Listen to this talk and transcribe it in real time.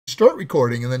start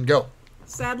recording and then go.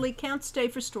 Sadly, can't stay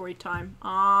for story time.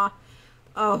 Oh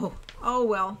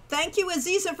well. Thank you,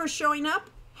 Aziza, for showing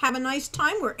up. Have a nice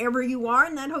time wherever you are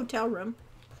in that hotel room.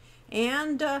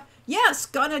 And yes,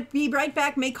 gonna be right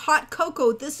back. Make hot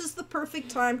cocoa. This is the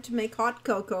perfect time to make hot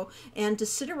cocoa and to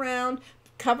sit around,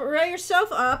 cover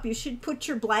yourself up. You should put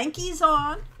your blankies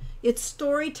on. It's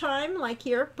story time, like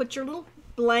here. Put your little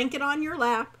blanket on your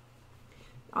lap.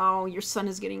 Oh, your son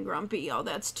is getting grumpy. Oh,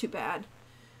 that's too bad.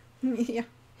 Yeah,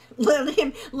 let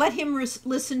him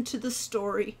listen to the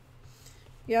story.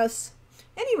 Yes.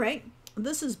 Any rate,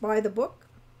 this is by the book,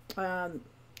 and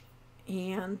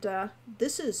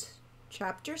this is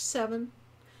Chapter 7,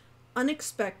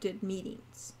 Unexpected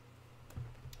Meetings.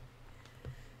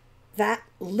 That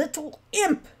little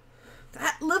imp!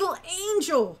 That little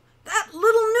angel! That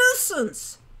little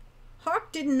nuisance!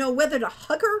 Hawk didn't know whether to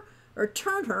hug her or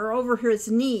turn her over his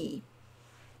knee.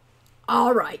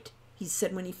 "All right," he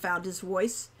said when he found his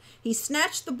voice. He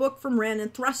snatched the book from Wren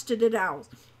and thrust it at Owl.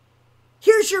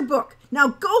 "Here's your book. Now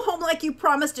go home like you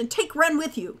promised and take Wren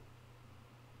with you."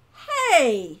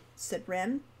 "Hey," said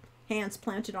Wren, hands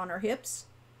planted on her hips.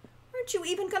 "Aren't you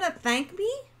even going to thank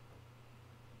me?"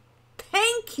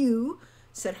 "Thank you,"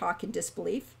 said Hawk in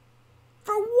disbelief.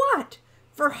 "For what?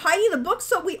 For hiding the book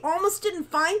so we almost didn't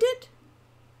find it?"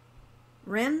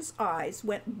 Wren's eyes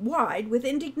went wide with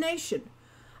indignation.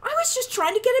 "I was just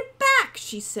trying to get it back,"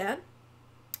 she said.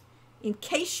 "In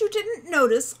case you didn't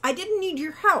notice, I didn't need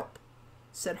your help,"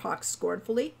 said Hawk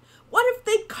scornfully. "What if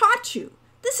they'd caught you?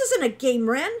 This isn't a game,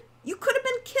 Wren. You could have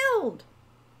been killed."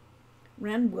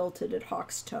 Wren wilted at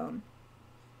Hawk's tone.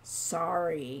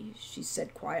 "Sorry," she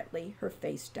said quietly, her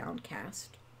face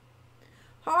downcast.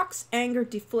 Hawk's anger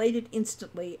deflated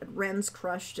instantly at Wren's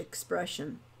crushed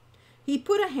expression. He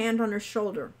put a hand on her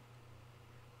shoulder.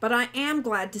 "But I am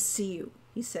glad to see you,"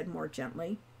 he said more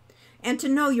gently, "and to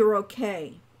know you're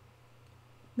okay."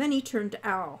 Then he turned to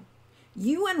Owl.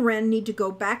 "You and Wren need to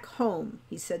go back home,"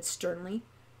 he said sternly.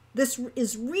 "This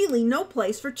is really no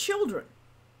place for children."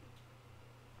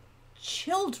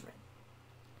 "Children?"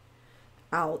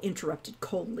 Owl interrupted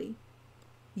coldly.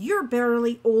 "You're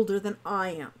barely older than I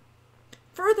am.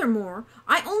 Furthermore,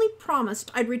 I only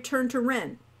promised I'd return to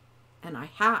Wren, and I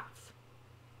have."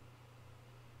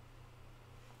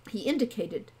 He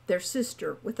indicated their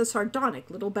sister with a sardonic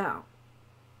little bow.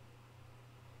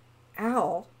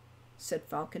 "Owl," said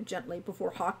Falcon gently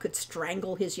before Hawk could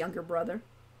strangle his younger brother,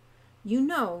 "you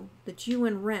know that you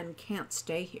and Wren can't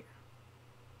stay here."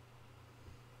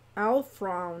 Owl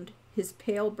frowned, his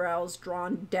pale brows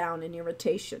drawn down in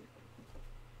irritation.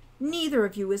 "Neither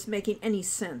of you is making any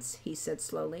sense," he said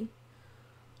slowly.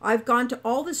 "I've gone to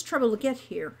all this trouble to get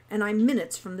here, and I'm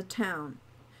minutes from the town.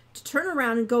 To turn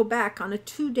around and go back on a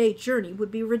 2-day journey would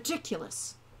be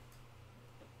ridiculous."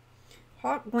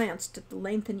 Hawk glanced at the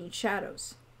lengthening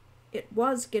shadows. It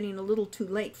was getting a little too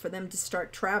late for them to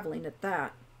start traveling at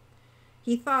that.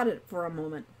 He thought it for a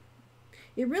moment.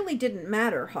 It really didn't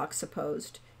matter, Hawk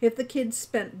supposed, if the kids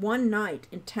spent one night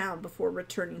in town before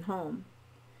returning home.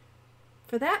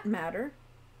 For that matter,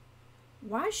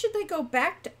 why should they go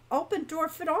back to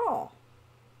Alpendorf at all?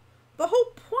 The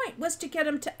whole point was to get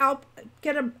him out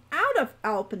of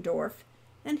Alpendorf,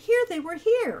 and here they were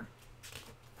here.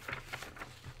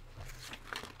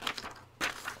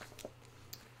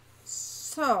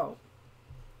 "So,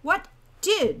 what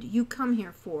did you come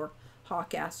here for?"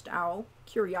 Hawk asked Owl,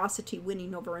 curiosity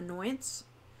winning over annoyance.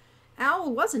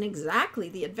 Owl wasn't exactly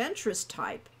the adventurous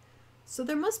type, so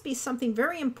there must be something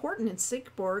very important in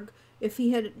Siegburg if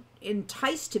he had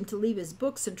enticed him to leave his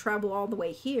books and travel all the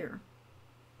way here.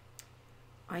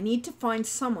 "I need to find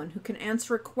someone who can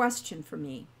answer a question for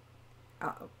me,"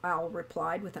 Owl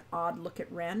replied with an odd look at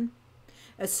Wren.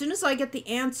 "As soon as I get the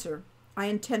answer, I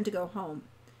intend to go home,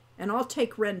 and I'll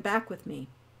take Wren back with me."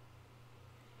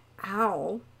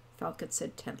 "Owl," Falcon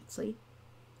said tensely,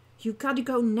 "you've got to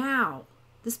go now.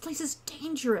 This place is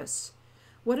dangerous.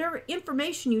 Whatever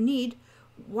information you need,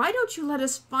 why don't you let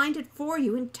us find it for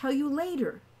you and tell you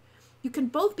later? You can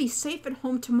both be safe at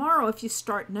home tomorrow if you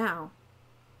start now."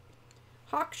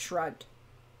 Hawk shrugged.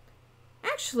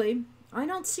 "Actually, I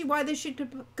don't see why they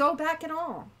should go back at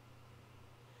all."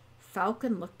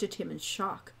 Falcon looked at him in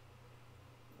shock.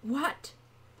 "What?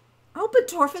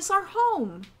 Alpendorf is our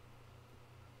home."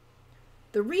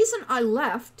 "The reason I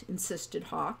left," insisted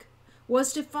Hawk,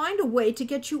 "was to find a way to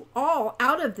get you all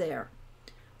out of there.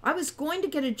 I was going to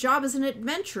get a job as an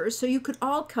adventurer so you could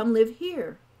all come live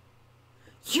here."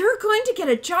 "You're going to get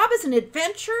a job as an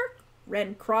adventurer?"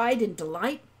 Wren cried in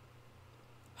delight.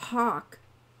 "Hawk,"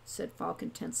 said Falcon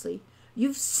tensely,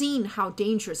 "you've seen how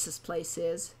dangerous this place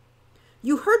is.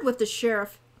 You heard what the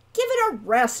sheriff—" Give it a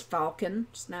rest, Falcon,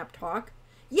 snapped Hawk.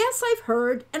 Yes, I've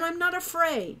heard, and I'm not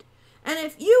afraid. And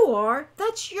if you are,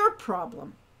 that's your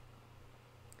problem.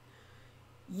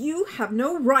 You have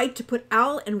no right to put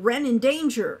Owl and Wren in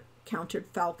danger, countered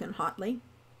Falcon hotly.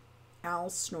 Owl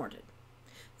snorted.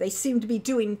 They seem to be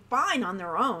doing fine on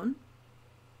their own.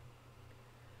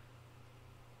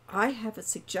 I have a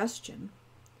suggestion,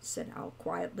 said Owl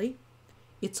quietly.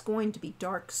 It's going to be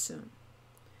dark soon.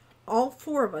 All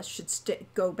four of us should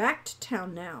go back to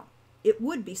town now. It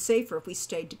would be safer if we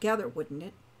stayed together, wouldn't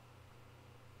it?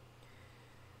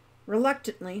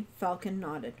 Reluctantly, Falcon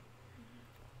nodded.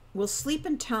 We'll sleep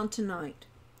in town tonight,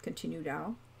 continued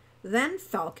Owl. Then,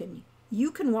 Falcon,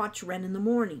 you can watch Wren in the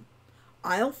morning.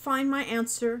 I'll find my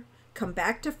answer, come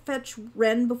back to fetch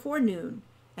Wren before noon,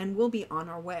 and we'll be on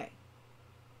our way.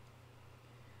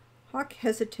 Hawk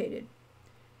hesitated.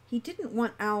 He didn't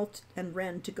want Owl and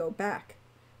Wren to go back,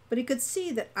 but he could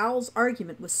see that Owl's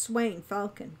argument was swaying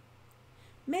Falcon.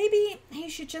 Maybe he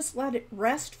should just let it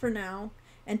rest for now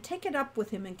and take it up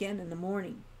with him again in the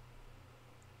morning.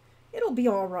 It'll be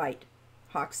all right,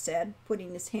 Hawk said,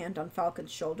 putting his hand on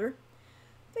Falcon's shoulder.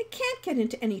 They can't get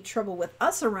into any trouble with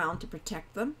us around to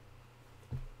protect them.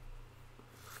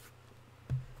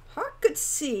 Hawk could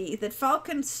see that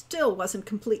Falcon still wasn't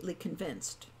completely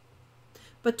convinced.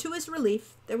 But to his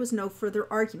relief, there was no further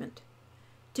argument.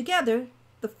 Together,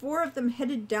 the four of them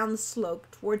headed down the slope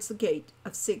towards the gate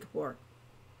of Sighor.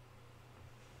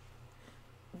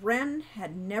 Wren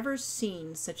had never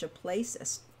seen such a place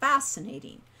as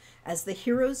fascinating as the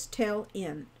Hero's Tail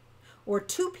Inn, or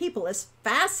two people as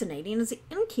fascinating as the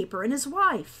innkeeper and his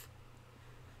wife.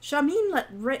 Shamin let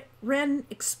Wren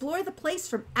explore the place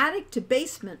from attic to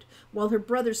basement while her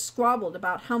brothers squabbled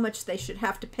about how much they should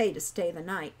have to pay to stay the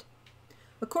night.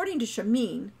 According to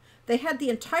Shamin, they had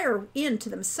the entire inn to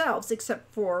themselves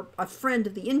except for a friend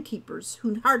of the innkeeper's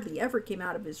who hardly ever came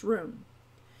out of his room.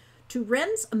 To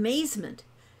Wren's amazement,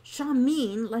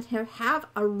 Shamin let her have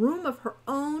a room of her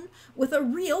own with a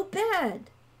real bed.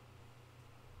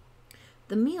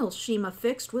 The meal Shima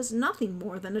fixed was nothing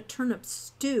more than a turnip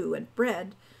stew and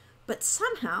bread, but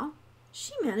somehow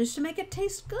she managed to make it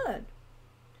taste good.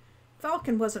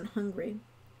 Falcon wasn't hungry,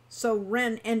 so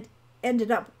Wren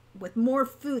ended up with more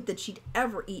food than she'd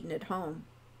ever eaten at home.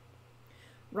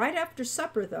 Right after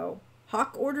supper, though,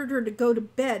 Hawk ordered her to go to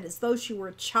bed as though she were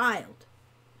a child.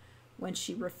 When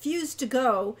she refused to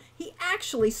go, he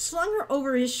actually slung her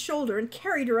over his shoulder and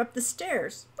carried her up the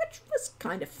stairs, which was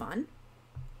kind of fun.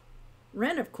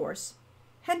 Wren, of course,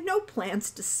 had no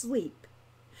plans to sleep.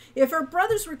 If her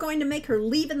brothers were going to make her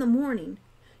leave in the morning,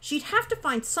 she'd have to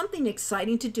find something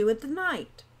exciting to do at the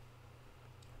night.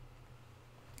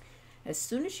 As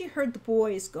soon as she heard the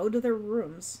boys go to their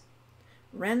rooms,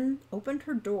 Wren opened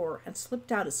her door and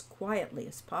slipped out as quietly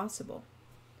as possible.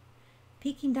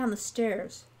 Peeking down the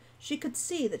stairs, she could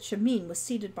see that Shamin was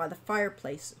seated by the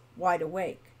fireplace, wide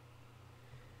awake.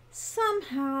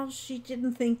 Somehow she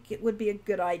didn't think it would be a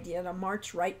good idea to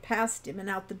march right past him and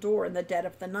out the door in the dead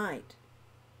of the night.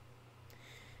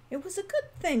 It was a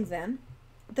good thing, then,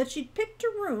 that she'd picked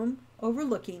a room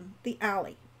overlooking the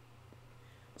alley.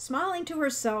 Smiling to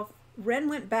herself, Wren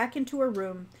went back into her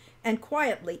room and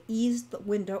quietly eased the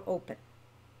window open.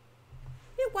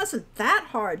 It wasn't that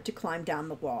hard to climb down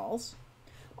the walls.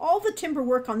 All the timber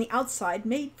work on the outside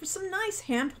made for some nice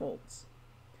handholds.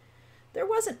 There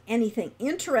wasn't anything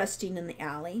interesting in the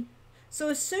alley, so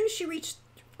as soon as she reached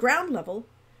ground level,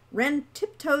 Wren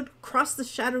tiptoed across the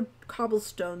shadowed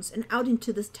cobblestones and out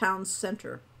into the town's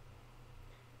center.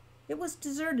 It was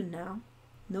deserted now.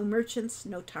 No merchants,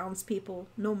 no townspeople,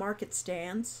 no market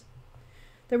stands.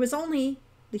 There was only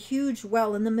the huge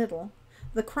well in the middle,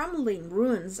 the crumbling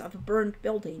ruins of a burned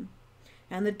building,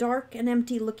 and the dark and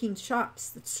empty-looking shops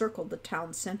that circled the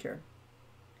town center.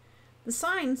 The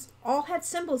signs all had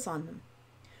symbols on them.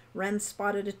 Wren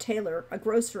spotted a tailor, a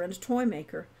grocer, and a toy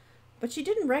maker, but she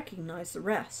didn't recognize the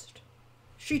rest.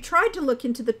 She tried to look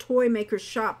into the toy maker's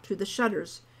shop through the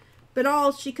shutters, but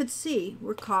all she could see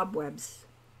were cobwebs.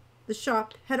 The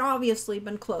shop had obviously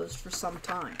been closed for some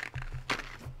time.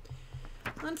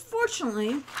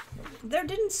 Unfortunately, there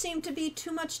didn't seem to be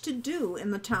too much to do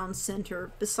in the town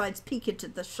center besides peek into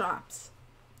the shops.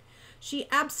 She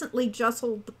absently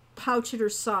jostled the pouch at her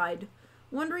side,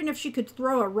 wondering if she could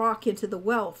throw a rock into the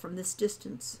well from this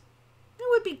distance. It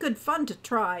would be good fun to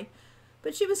try,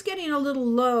 but she was getting a little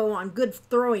low on good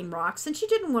throwing rocks, and she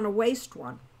didn't want to waste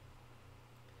one.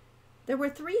 There were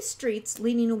 3 streets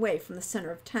leading away from the center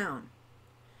of town.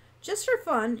 Just for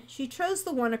fun, she chose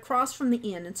the one across from the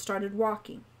inn and started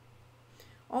walking.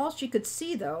 All she could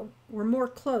see, though, were more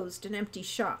closed and empty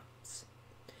shops.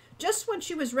 Just when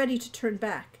she was ready to turn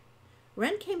back,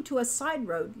 Wren came to a side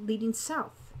road leading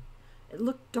south. It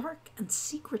looked dark and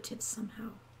secretive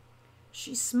somehow.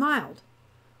 She smiled,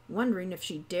 wondering if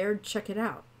she dared check it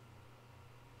out.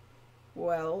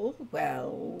 "Well, well,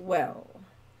 well,"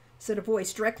 said a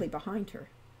voice directly behind her,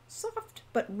 soft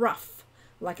but rough,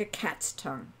 like a cat's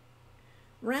tongue.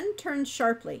 Wren turned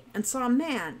sharply and saw a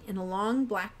man in a long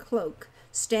black cloak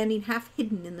standing half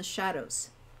hidden in the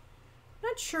shadows.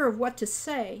 Not sure of what to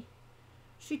say,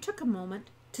 she took a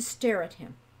moment to stare at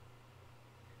him.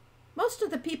 Most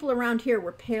of the people around here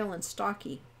were pale and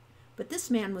stocky, but this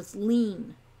man was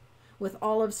lean, with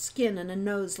olive skin and a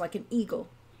nose like an eagle.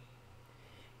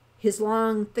 His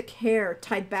long, thick hair,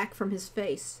 tied back from his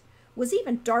face, was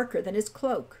even darker than his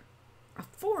cloak. A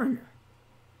foreigner.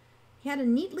 He had a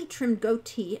neatly trimmed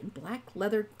goatee and black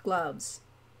leather gloves.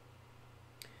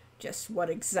 "Just what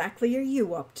exactly are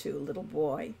you up to, little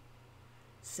boy?"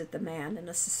 said the man in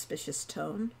a suspicious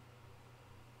tone.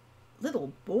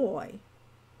 "Little boy?"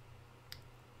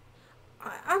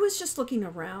 I was just looking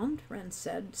around," Wren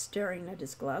said, staring at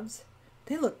his gloves.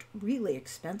 "They looked really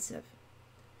expensive.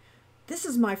 This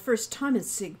is my first time in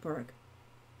Siegburg."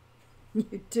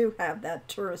 "You do have that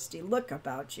touristy look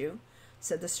about you,"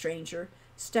 said the stranger,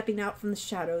 stepping out from the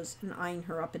shadows and eyeing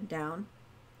her up and down.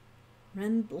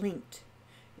 Wren blinked.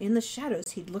 In the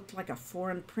shadows he looked like a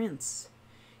foreign prince.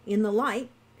 In the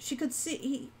light she could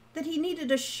see that he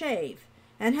needed a shave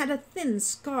and had a thin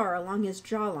scar along his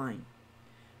jawline.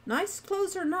 Nice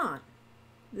clothes or not,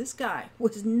 this guy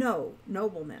was no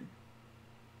nobleman.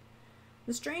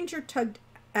 The stranger tugged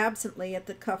absently at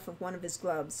the cuff of one of his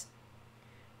gloves.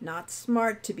 "Not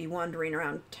smart to be wandering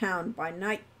around town by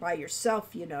night by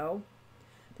yourself, you know.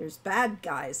 There's bad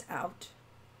guys out.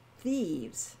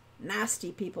 Thieves,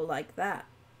 nasty people like that."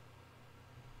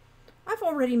 "I've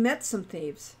already met some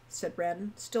thieves," said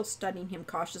Wren, still studying him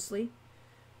cautiously.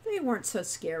 "They weren't so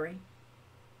scary."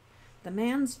 The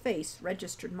man's face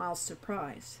registered mild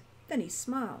surprise. Then he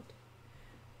smiled.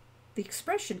 The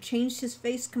expression changed his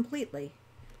face completely,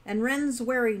 and Wren's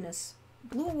wariness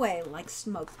blew away like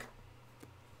smoke.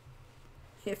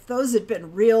 "If those had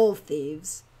been real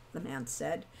thieves," the man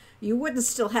said, "you wouldn't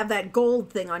still have that gold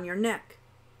thing on your neck.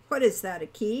 What is that, a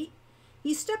key?"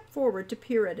 He stepped forward to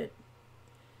peer at it.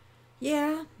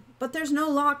 "Yeah, but there's no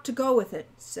lock to go with it,"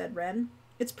 said Wren.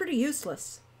 "It's pretty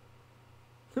useless."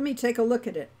 "Let me take a look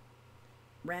at it."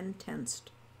 Wren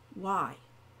tensed. "Why?"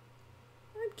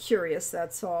 "I'm curious,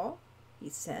 that's all," he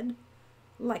said,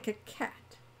 like a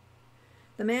cat.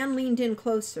 The man leaned in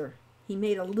closer. He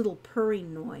made a little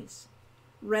purring noise.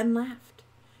 Wren laughed.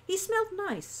 He smelled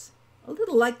nice, a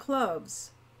little like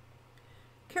cloves.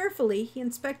 Carefully he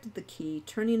inspected the key,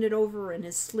 turning it over in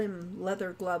his slim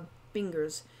leather-gloved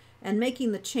fingers and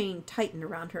making the chain tighten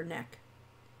around her neck.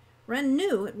 Wren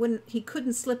knew he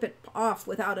couldn't slip it off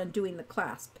without undoing the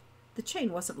clasp. The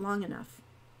chain wasn't long enough.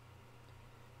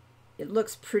 "It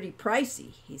looks pretty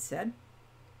pricey," he said.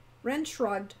 Wren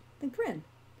shrugged, then grinned.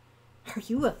 "Are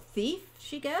you a thief?"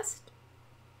 she guessed.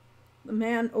 The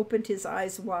man opened his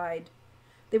eyes wide.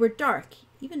 They were dark,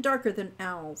 even darker than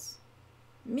owls.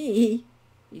 "Me?"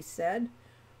 he said.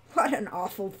 "What an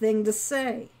awful thing to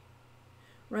say."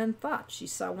 Wren thought she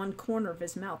saw one corner of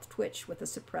his mouth twitch with a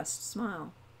suppressed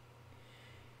smile.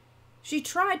 She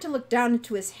tried to look down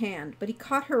into his hand, but he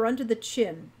caught her under the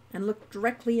chin and looked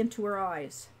directly into her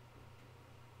eyes.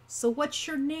 "So what's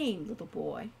your name, little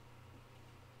boy?"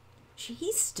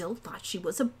 He still thought she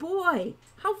was a boy.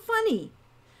 How funny.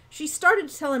 She started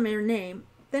to tell him her name,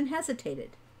 then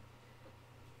hesitated.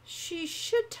 She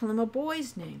should tell him a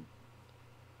boy's name.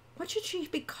 What should she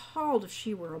be called if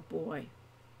she were a boy?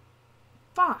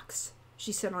 "Fox,"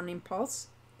 she said on impulse.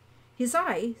 His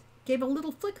eye gave a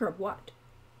little flicker of what?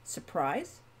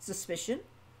 Surprise? Suspicion?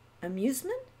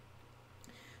 Amusement?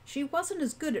 She wasn't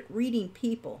as good at reading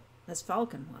people as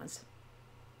Falcon was.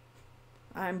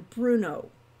 "I'm Bruno,"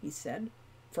 he said,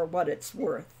 "for what it's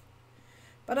worth.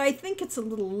 But I think it's a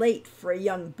little late for a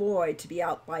young boy to be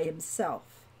out by himself.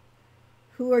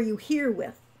 Who are you here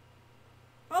with?"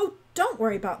 "Oh, don't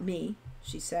worry about me,"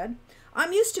 she said.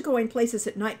 "I'm used to going places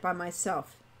at night by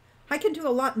myself. I can do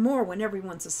a lot more when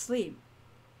everyone's asleep."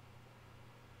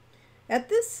 At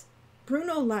this,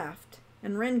 Bruno laughed,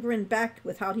 and Wren grinned back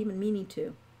without even meaning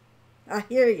to. "I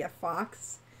hear you,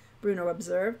 Fox," Bruno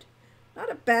observed. "Not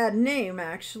a bad name,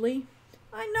 actually.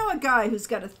 I know a guy who's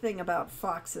got a thing about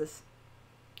foxes."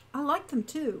 "I like them,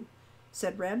 too,"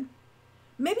 said Wren.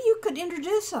 "Maybe you could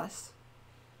introduce us."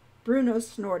 Bruno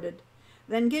snorted,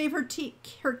 then gave her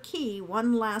key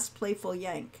one last playful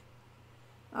yank.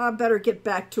 "I better get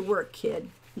back to work,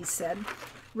 kid," he said,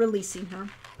 releasing her.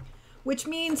 "Which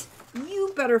means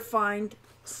you better find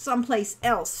someplace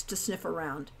else to sniff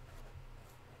around.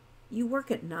 You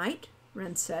work at night?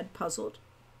 Wren said, puzzled.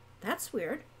 That's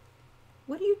weird.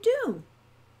 What do you do?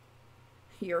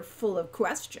 You're full of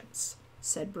questions,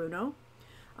 said Bruno.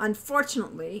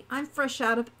 Unfortunately, I'm fresh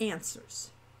out of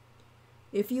answers.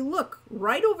 If you look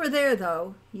right over there,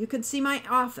 though, you can see my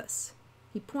office.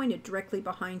 He pointed directly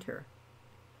behind her.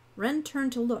 Wren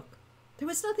turned to look. There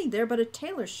was nothing there but a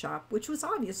tailor's shop, which was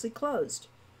obviously closed.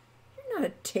 You're not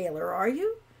a tailor, are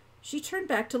you? She turned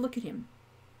back to look at him.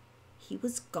 He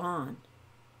was gone.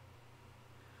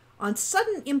 On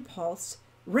sudden impulse,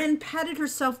 Wren patted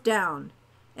herself down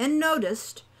and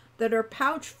noticed that her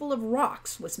pouch full of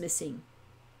rocks was missing.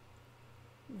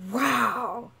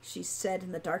 Wow, she said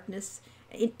in the darkness,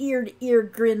 an ear-to-ear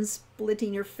grin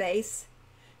splitting her face.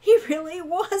 He really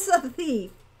was a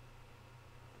thief.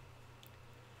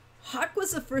 Hawk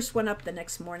was the first one up the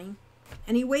next morning,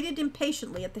 and he waited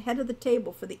impatiently at the head of the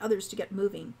table for the others to get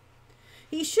moving.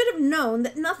 He should have known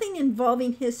that nothing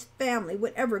involving his family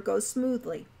would ever go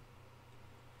smoothly.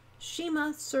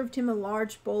 Shima served him a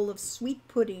large bowl of sweet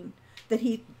pudding that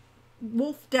he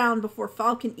wolfed down before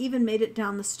Falcon even made it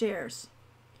down the stairs.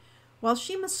 While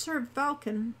Shima served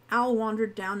Falcon, Owl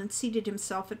wandered down and seated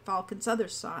himself at Falcon's other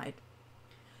side.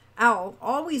 Owl,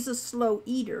 always a slow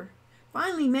eater,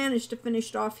 finally managed to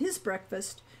finish off his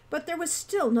breakfast, but there was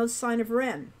still no sign of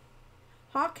Wren.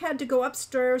 Hawk had to go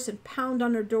upstairs and pound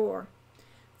on her door.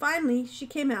 Finally, she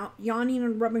came out, yawning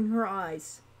and rubbing her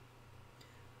eyes.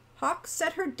 Hawk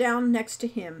set her down next to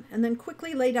him and then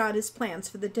quickly laid out his plans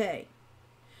for the day.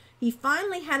 He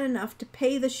finally had enough to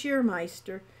pay the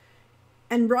shearmeister,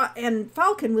 and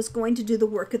Falcon was going to do the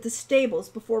work at the stables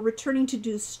before returning to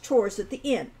do chores at the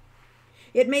inn.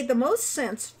 It made the most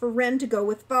sense for Wren to go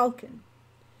with Falcon.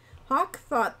 Hawk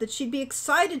thought that she'd be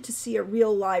excited to see a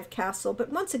real live castle,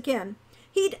 but once again,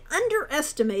 he'd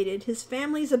underestimated his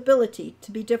family's ability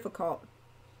to be difficult.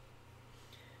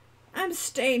 I'm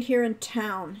staying here in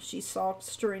town, she sulked,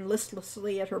 stirring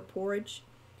listlessly at her porridge.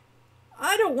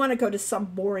 I don't want to go to some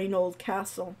boring old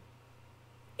castle.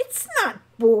 It's not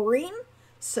boring,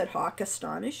 said Hawk,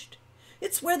 astonished.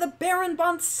 It's where the Baron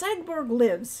von Sagborg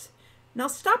lives. Now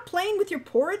stop playing with your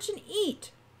porridge and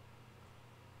eat.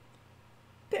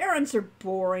 Barons are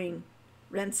boring,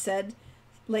 Wren said,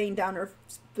 laying down her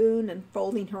spoon and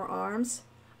folding her arms.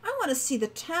 I want to see the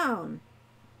town.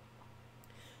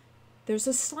 There's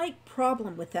a slight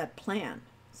problem with that plan,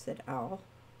 said Owl.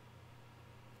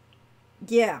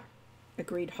 Yeah,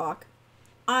 agreed Hawk.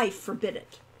 I forbid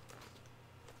it.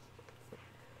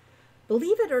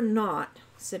 Believe it or not,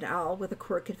 said Owl with a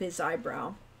quirk of his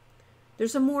eyebrow,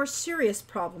 there's a more serious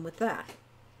problem with that.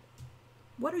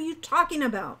 What are you talking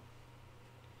about?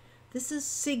 This is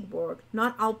Sigborg,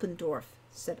 not Alpendorf,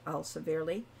 said Owl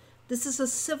severely. This is a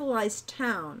civilized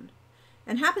town,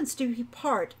 and happens to be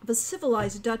part of a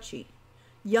civilized duchy.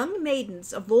 Young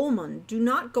maidens of Volmund do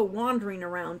not go wandering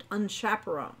around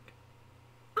unchaperoned.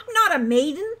 I'm not a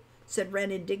maiden, said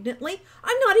Wren indignantly.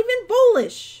 I'm not even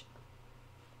Polish.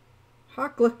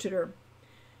 Hawk looked at her.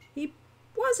 He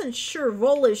wasn't sure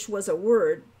Polish was a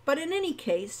word, but in any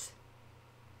case,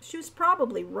 she was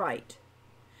probably right.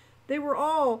 They were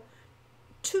all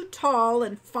too tall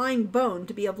and fine-boned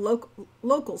to be of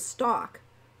local stock.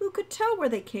 Who could tell where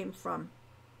they came from?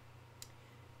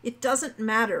 It doesn't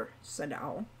matter, said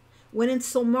Owl. When in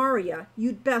Silmaria,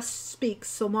 you'd best speak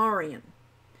Silmarian.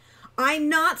 I'm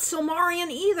not Silmarian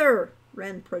either,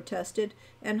 Wren protested,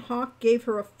 and Hawk gave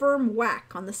her a firm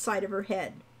whack on the side of her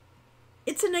head.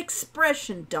 It's an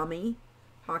expression, dummy,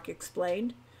 Hawk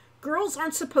explained. Girls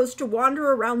aren't supposed to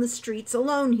wander around the streets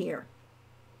alone here.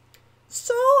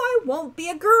 So I won't be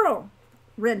a girl,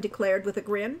 Wren declared with a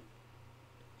grin.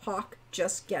 Hawk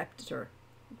just gaped at her.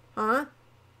 Huh?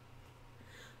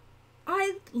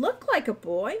 I look like a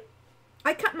boy.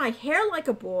 I cut my hair like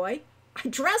a boy. I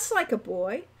dress like a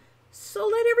boy. So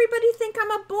let everybody think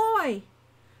I'm a boy.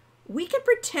 We can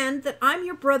pretend that I'm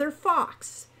your brother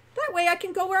Fox. That way I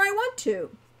can go where I want to.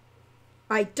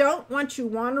 I don't want you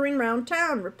wandering round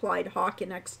town, replied Hawk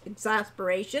in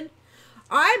exasperation.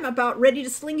 I'm about ready to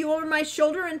sling you over my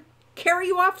shoulder and carry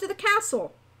you off to the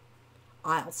castle.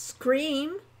 I'll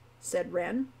scream, said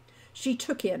Wren. She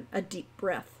took in a deep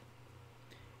breath.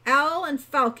 Owl and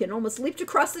Falcon almost leaped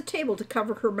across the table to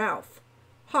cover her mouth.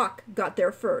 Hawk got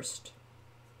there first.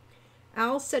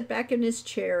 Owl sat back in his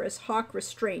chair as Hawk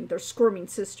restrained their squirming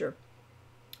sister.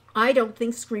 I don't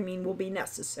think screaming will be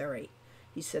necessary,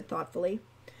 he said thoughtfully.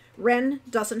 Wren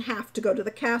doesn't have to go to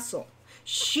the castle.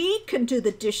 She can do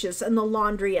the dishes and the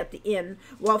laundry at the inn,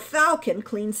 while Falcon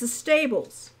cleans the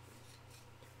stables.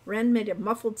 Wren made a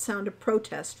muffled sound of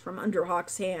protest from under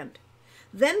Hawk's hand.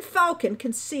 Then Falcon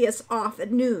can see us off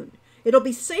at noon. It'll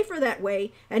be safer that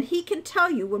way, and he can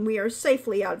tell you when we are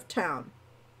safely out of town."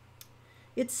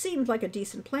 It seemed like a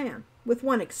decent plan, with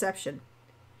one exception.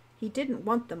 He didn't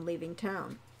want them leaving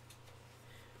town.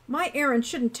 "My errand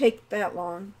shouldn't take that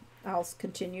long," Al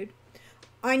continued.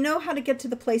 "I know how to get to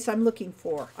the place I'm looking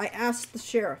for. I asked the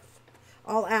sheriff.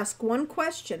 I'll ask one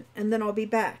question, and then I'll be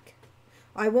back.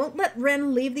 I won't let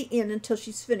Wren leave the inn until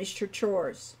she's finished her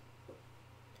chores."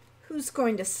 "Who's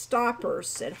going to stop her?"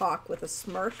 said Hawk with a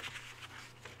smirk.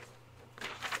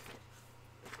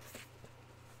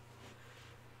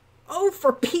 "Oh,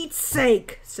 for Pete's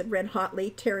sake," said Wren hotly,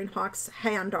 tearing Hawk's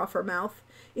hand off her mouth.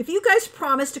 "If you guys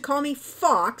promise to call me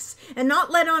Fox and not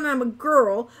let on I'm a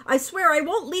girl, I swear I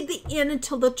won't leave the inn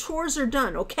until the chores are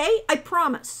done, okay? I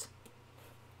promise."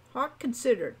 Hawk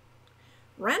considered.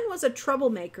 Wren was a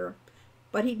troublemaker,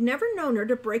 but he'd never known her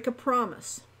to break a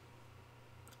promise.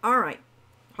 "All right,"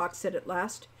 Hawk said at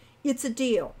last. "It's a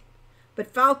deal.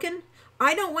 But Falcon,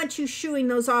 I don't want you shooing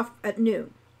those off at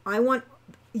noon. I want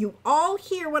you all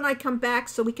here when I come back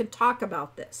so we can talk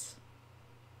about this."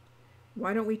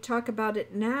 "Why don't we talk about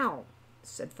it now?"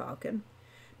 said Falcon.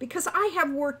 "Because I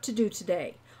have work to do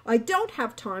today. I don't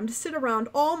have time to sit around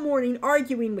all morning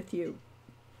arguing with you."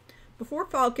 Before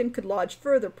Falcon could lodge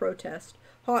further protest,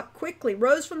 Hawk quickly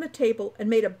rose from the table and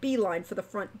made a beeline for the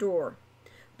front door.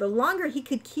 The longer he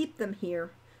could keep them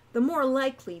here, the more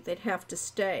likely they'd have to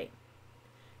stay.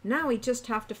 Now he'd just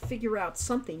have to figure out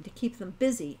something to keep them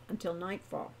busy until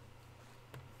nightfall.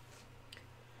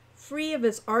 Free of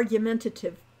his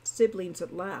argumentative siblings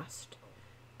at last,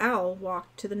 Al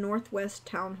walked to the northwest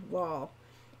town wall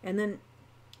and then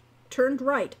turned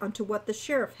right onto what the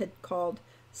sheriff had called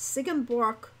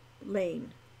Sigenbrock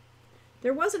Lane.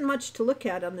 There wasn't much to look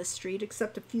at on this street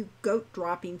except a few goat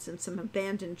droppings and some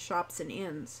abandoned shops and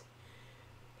inns.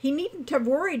 He needn't have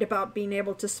worried about being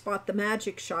able to spot the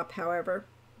magic shop, however.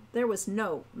 There was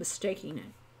no mistaking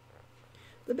it.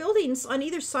 The buildings on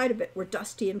either side of it were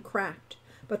dusty and cracked,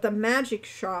 but the magic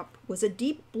shop was a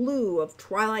deep blue of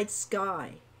twilight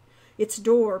sky. Its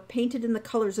door, painted in the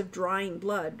colors of drying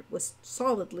blood, was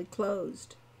solidly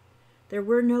closed. There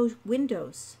were no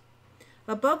windows.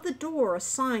 Above the door, a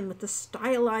sign with a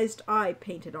stylized eye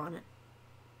painted on it.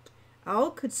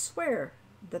 Al could swear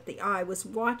that the eye was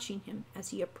watching him as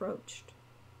he approached.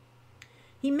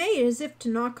 He made as if to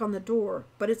knock on the door,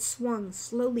 but it swung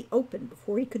slowly open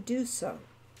before he could do so.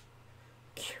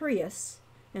 Curious,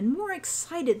 and more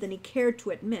excited than he cared to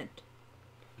admit,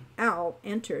 Al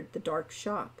entered the dark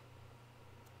shop.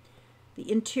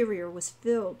 The interior was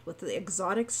filled with the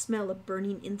exotic smell of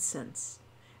burning incense,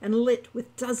 and lit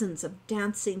with dozens of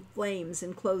dancing flames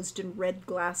enclosed in red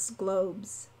glass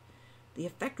globes. The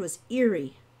effect was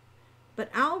eerie, but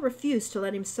Al refused to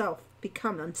let himself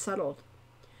become unsettled.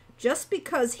 Just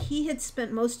because he had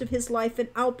spent most of his life in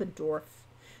Alpendorf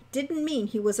didn't mean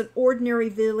he was an ordinary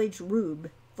village rube,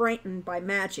 frightened by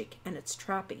magic and its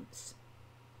trappings.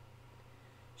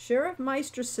 Sheriff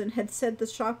Meisterson had said the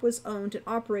shop was owned and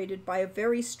operated by a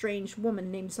very strange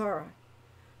woman named Zara,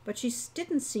 but she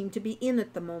didn't seem to be in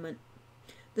at the moment.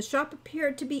 The shop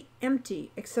appeared to be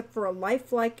empty except for a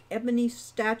lifelike ebony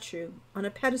statue on a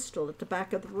pedestal at the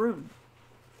back of the room.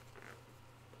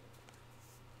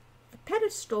 The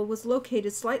pedestal was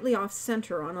located slightly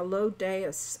off-center on a low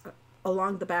dais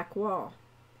along the back wall.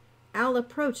 Al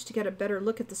approached to get a better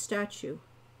look at the statue.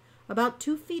 About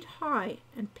 2 feet high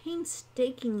and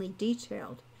painstakingly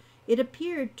detailed, it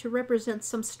appeared to represent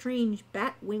some strange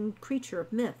bat-winged creature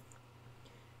of myth.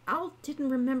 Al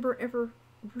didn't remember ever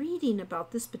reading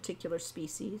about this particular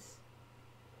species.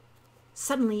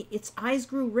 Suddenly, its eyes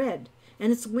grew red,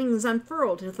 and its wings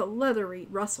unfurled with a leathery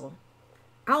rustle.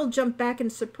 Al jumped back in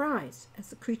surprise as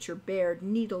the creature bared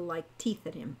needle-like teeth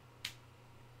at him.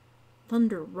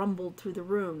 Thunder rumbled through the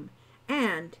room,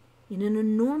 and, in an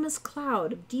enormous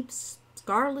cloud of deep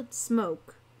scarlet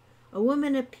smoke, a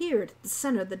woman appeared at the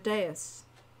center of the dais.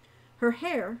 Her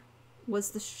hair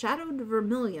was the shadowed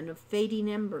vermilion of fading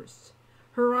embers,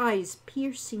 her eyes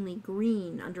piercingly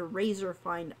green under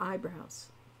razor-fine eyebrows.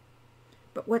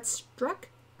 But what struck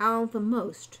Al the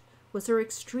most was her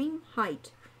extreme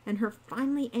height and her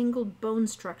finely angled bone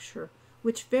structure,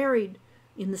 which varied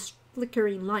in the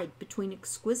flickering light between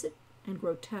exquisite and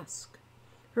grotesque.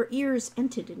 Her ears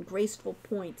ended in graceful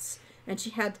points, and she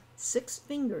had 6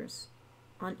 fingers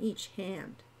on each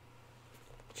hand.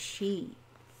 She,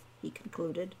 he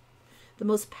concluded, the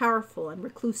most powerful and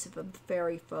reclusive of the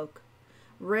fairy folk,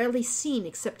 rarely seen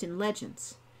except in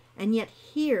legends, and yet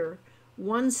here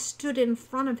one stood in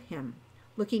front of him,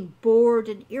 looking bored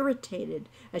and irritated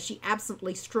as she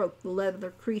absently stroked the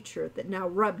leather creature that now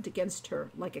rubbed against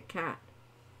her like a cat.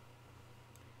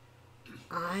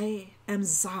 I am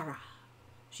Zara,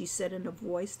 she said in a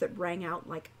voice that rang out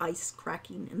like ice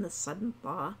cracking in the sudden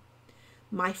thaw.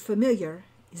 My familiar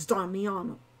is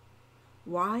Damiano.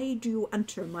 Why do you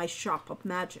enter my shop of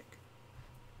magic?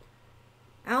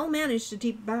 Al managed a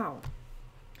deep bow.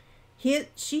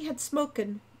 She had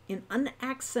spoken in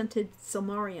unaccented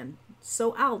Silmarian,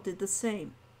 so Al did the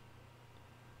same.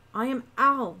 I am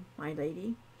Al, my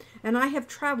lady, and I have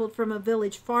traveled from a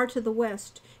village far to the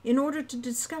west in order to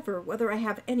discover whether I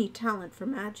have any talent for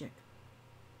magic.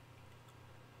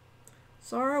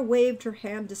 Zara waved her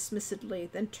hand dismissively,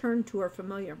 then turned to her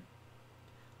familiar.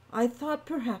 I thought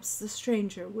perhaps the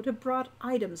stranger would have brought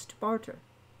items to barter,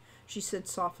 she said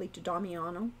softly to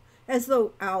Damiano, as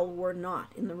though Al were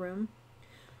not in the room.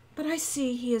 But I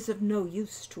see he is of no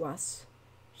use to us.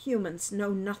 Humans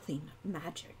know nothing of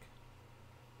magic.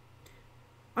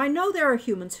 I know there are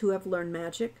humans who have learned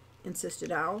magic,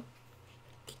 insisted Al,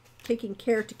 taking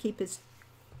care to keep his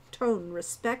tone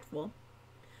respectful.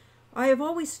 I have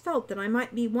always felt that I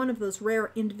might be one of those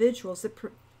rare individuals that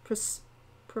possess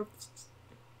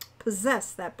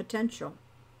that potential.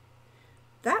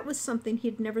 That was something he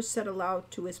had never said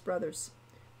aloud to his brothers.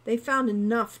 They found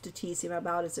enough to tease him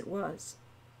about as it was.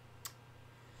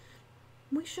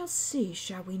 We shall see,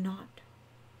 shall we not?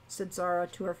 Said Zara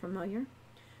to her familiar.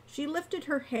 She lifted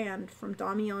her hand from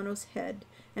Damiano's head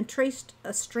and traced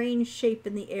a strange shape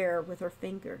in the air with her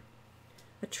finger.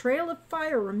 A trail of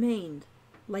fire remained,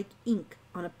 like ink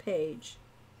on a page.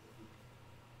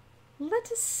 Let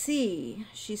us see,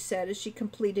 she said as she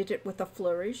completed it with a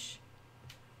flourish,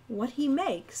 what he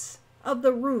makes of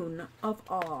the rune of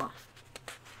awe.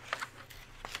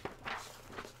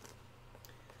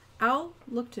 Al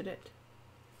looked at it.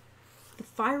 The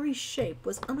fiery shape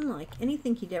was unlike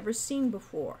anything he'd ever seen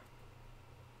before.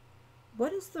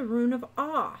 What is the rune of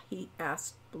awe? He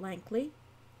asked blankly.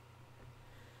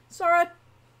 Zara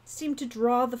seemed to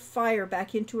draw the fire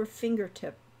back into her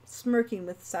fingertip, smirking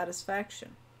with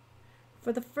satisfaction.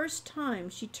 For the first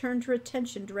time she turned her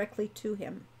attention directly to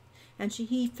him, and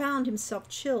he found himself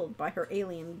chilled by her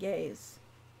alien gaze.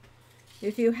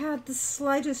 If you had the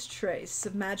slightest trace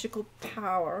of magical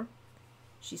power,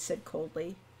 she said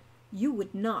coldly, you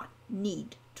would not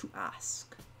need to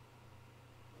ask.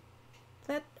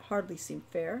 That hardly seemed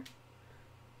fair.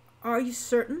 Are you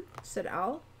certain? Said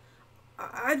Al.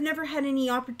 I've never had any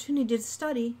opportunity to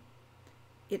study.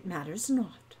 It matters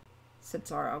not, said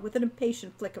Zara, with an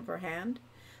impatient flick of her hand.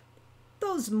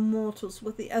 Those mortals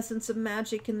with the essence of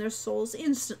magic in their souls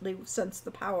instantly sense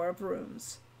the power of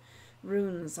runes.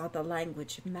 Runes are the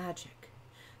language of magic.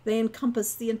 They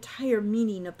encompass the entire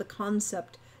meaning of the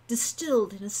concept,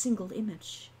 distilled in a single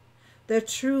image. Their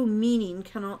true meaning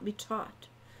cannot be taught,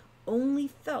 only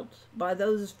felt by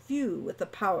those few with the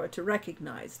power to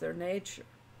recognize their nature.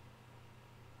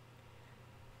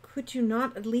 Could you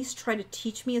not at least try to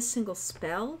teach me a single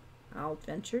spell? Al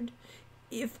ventured.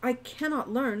 If I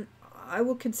cannot learn, I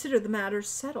will consider the matter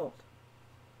settled.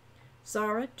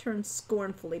 Zara turned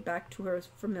scornfully back to her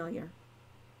familiar.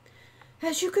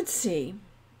 As you can see,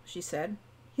 she said,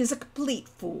 he is a complete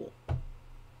fool.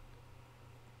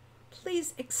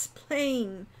 Please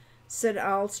explain, said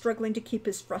Al, struggling to keep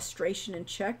his frustration in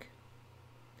check.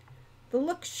 The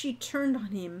look she turned on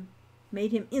him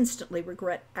made him instantly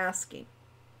regret asking.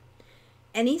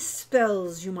 Any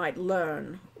spells you might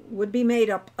learn would be made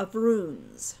up of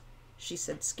runes, she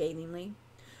said scathingly.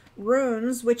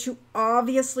 Runes which you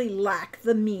obviously lack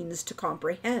the means to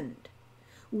comprehend.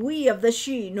 We of the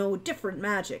Sidhe know different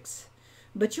magics,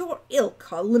 but your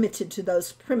ilk are limited to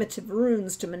those primitive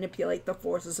runes to manipulate the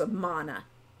forces of mana.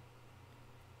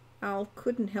 Al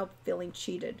couldn't help feeling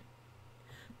cheated.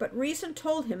 But reason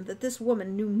told him that this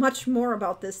woman knew much more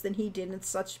about this than he did in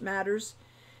such matters,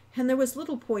 and there was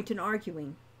little point in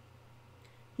arguing.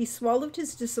 He swallowed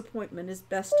his disappointment as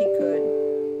best he could.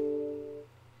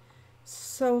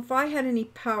 So if I had any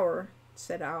power,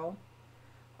 said Al,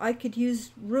 I could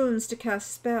use runes to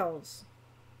cast spells.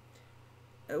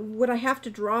 Would I have to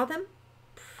draw them?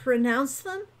 Pronounce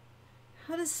them?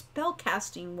 How does spell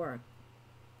casting work?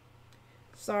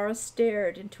 Zara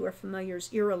stared into her familiar's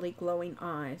eerily glowing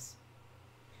eyes.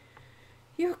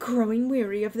 You're growing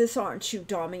weary of this, aren't you,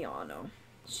 Damiano?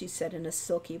 She said in a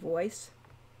silky voice.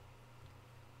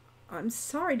 I'm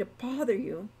sorry to bother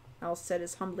you, Al said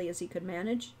as humbly as he could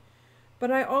manage,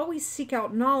 but I always seek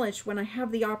out knowledge when I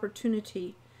have the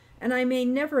opportunity, and I may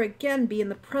never again be in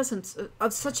the presence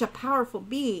of such a powerful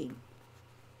being.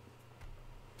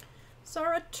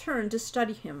 Zara turned to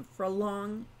study him for a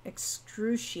long,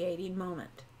 excruciating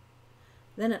moment.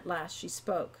 Then at last she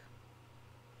spoke.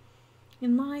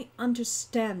 In my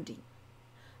understanding,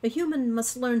 A human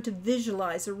must learn to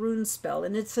visualize a rune spell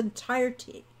in its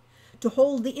entirety, to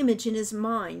hold the image in his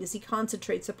mind as he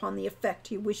concentrates upon the effect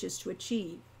he wishes to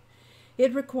achieve.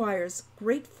 It requires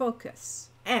great focus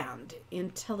and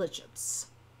intelligence.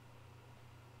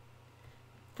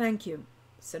 "Thank you,"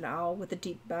 said Owl with a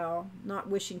deep bow, not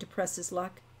wishing to press his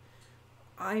luck.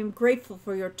 "I am grateful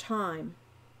for your time."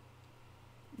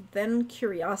 Then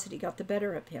curiosity got the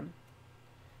better of him.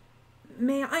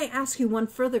 "May I ask you one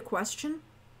further question?"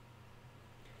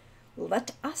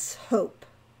 "Let us hope,"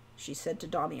 she said to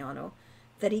Damiano,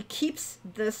 "that he keeps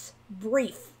this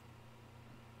brief."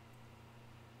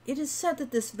 "It is said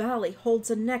that this valley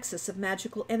holds a nexus of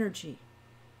magical energy.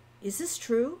 Is this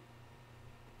true?"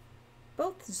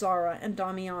 Both Zara and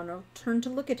Damiano turned to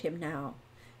look at him now,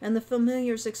 and the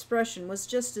familiar's expression was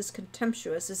just as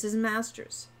contemptuous as his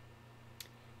master's.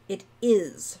 "It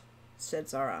is," said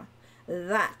Zara.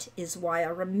 "That is why I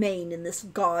remain in this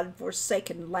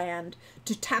God-forsaken land,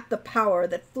 to tap the power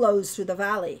that flows through the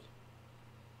valley."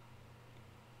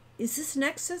 "Is this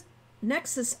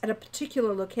nexus at a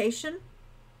particular location?"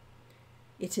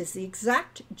 "It is the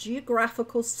exact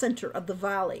geographical center of the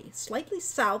valley, slightly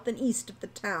south and east of the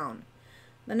town.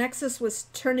 The nexus was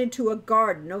turned into a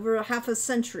garden over half a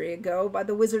century ago by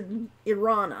the wizard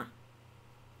Irana."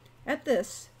 At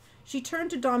this, she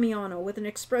turned to Damiano with an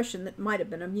expression that might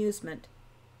have been amusement.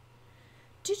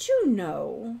 "Did you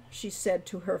know," she said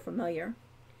to her familiar,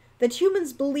 "that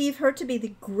humans believe her to be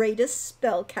the greatest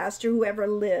spellcaster who ever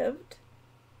lived?"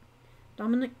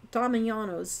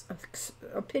 Damiano's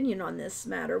opinion on this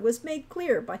matter was made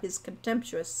clear by his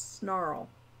contemptuous snarl.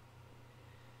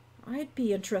 "I'd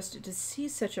be interested to see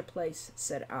such a place,"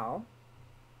 said Owl.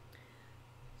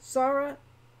 Zara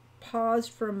paused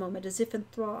for a moment as if in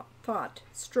thought,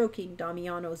 stroking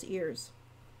Damiano's ears.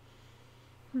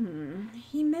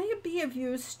 "He may be of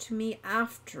use to me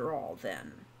after all,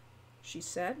 then," she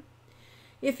said.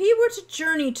 "If he were to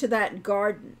journey to that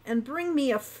garden and bring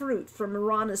me a fruit from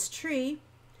Irana's tree,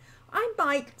 I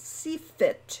might see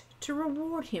fit to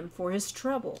reward him for his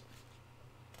trouble."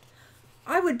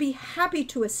 "I would be happy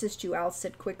to assist you," Al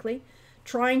said quickly,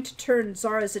 trying to turn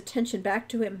Zara's attention back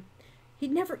to him.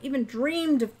 He'd never even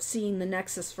dreamed of seeing the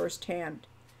nexus firsthand.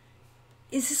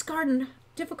 "Is this garden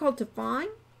difficult to find?"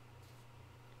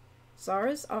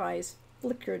 Zara's eyes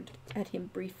flickered at him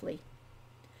briefly.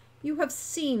 "You have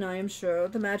seen, I am sure,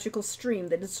 the magical stream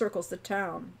that encircles the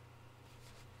town."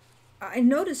 "I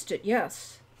noticed it,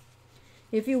 yes."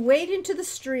 "If you wade into the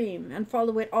stream and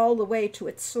follow it all the way to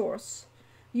its source,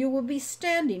 you will be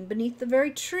standing beneath the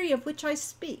very tree of which I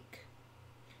speak.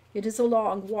 It is a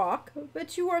long walk,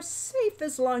 but you are safe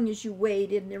as long as you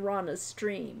wade in Irana's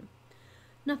stream.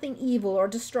 Nothing evil or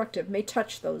destructive may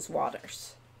touch those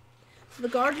waters. The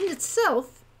garden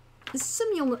itself is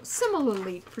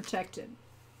similarly protected.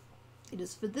 It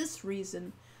is for this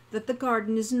reason that the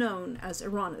garden is known as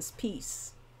Irana's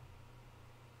Peace."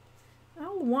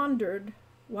 Al wondered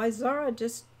why Zara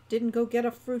just didn't go get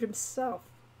a fruit herself.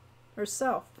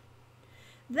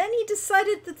 Then he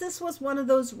decided that this was one of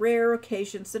those rare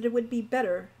occasions that it would be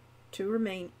better to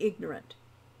remain ignorant.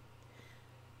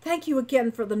 "Thank you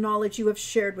again for the knowledge you have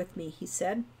shared with me," he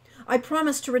said. "I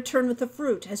promise to return with the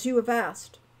fruit, as you have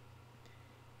asked."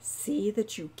 "See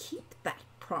that you keep that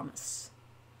promise,"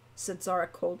 said Zara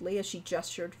coldly as she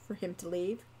gestured for him to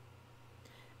leave.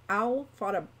 Owl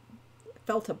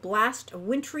felt a blast of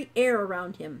wintry air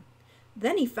around him.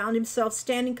 Then he found himself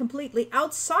standing completely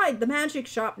outside the magic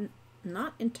shop,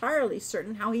 not entirely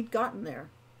certain how he'd gotten there.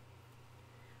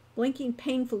 Blinking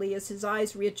painfully as his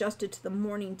eyes readjusted to the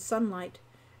morning sunlight,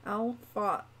 Owl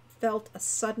felt a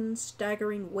sudden,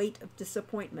 staggering weight of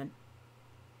disappointment.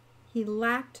 He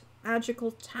lacked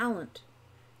magical talent.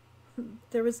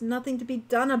 There was nothing to be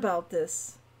done about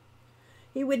this.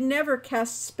 He would never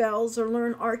cast spells or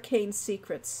learn arcane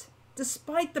secrets,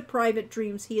 despite the private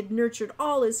dreams he had nurtured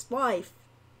all his life.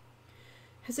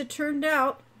 As it turned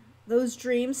out, those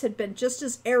dreams had been just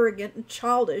as arrogant and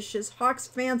childish as Hawk's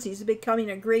fancies of becoming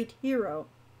a great hero.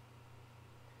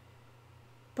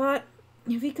 But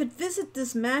if he could visit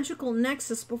this magical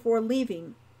nexus before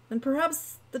leaving, then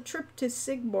perhaps the trip to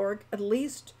Sigborg at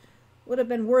least would have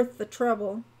been worth the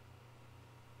trouble.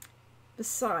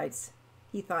 Besides,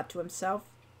 he thought to himself,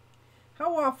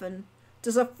 how often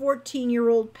does a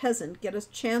 14-year-old peasant get a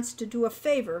chance to do a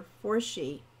favor for a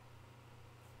she?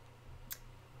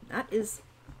 That is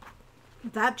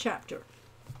that chapter.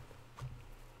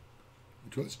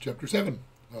 Which was chapter 7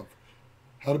 of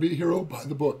How to Be a Hero by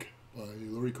the Book by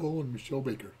Laurie Cole and Mishell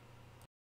Baker.